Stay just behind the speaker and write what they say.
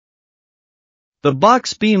The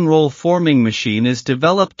box beam roll forming machine is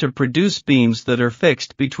developed to produce beams that are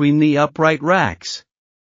fixed between the upright racks.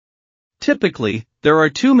 Typically, there are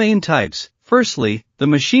two main types. Firstly, the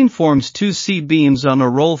machine forms two C-beams on a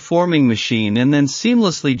roll forming machine and then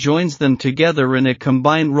seamlessly joins them together in a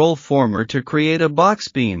combined roll former to create a box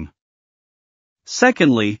beam.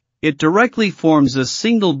 Secondly, it directly forms a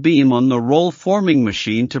single beam on the roll forming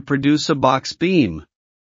machine to produce a box beam.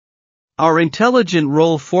 Our intelligent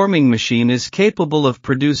roll forming machine is capable of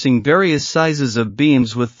producing various sizes of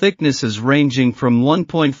beams with thicknesses ranging from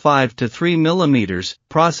 1.5 to 3 mm.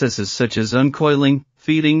 Processes such as uncoiling,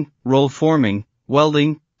 feeding, roll forming,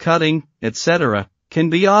 welding, cutting, etc.,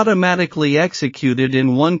 can be automatically executed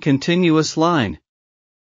in one continuous line.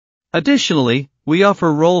 Additionally, we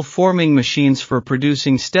offer roll forming machines for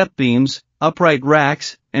producing step beams, upright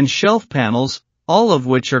racks, and shelf panels, all of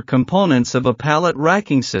which are components of a pallet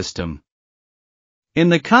racking system. In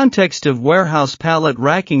the context of warehouse pallet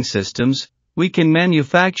racking systems, we can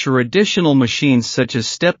manufacture additional machines such as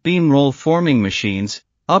step beam roll forming machines,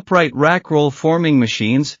 upright rack roll forming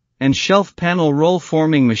machines, and shelf panel roll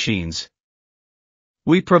forming machines.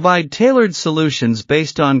 We provide tailored solutions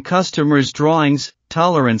based on customers' drawings,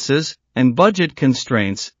 tolerances, and budget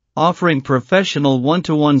constraints, offering professional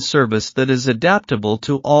one-to-one service that is adaptable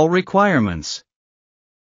to all requirements.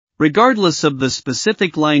 Regardless of the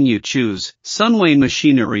specific line you choose, SUNWAY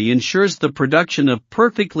machinery ensures the production of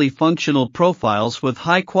perfectly functional profiles with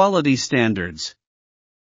high-quality standards.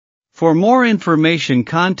 For more information,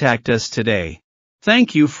 contact us today.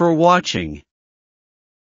 Thank you for watching.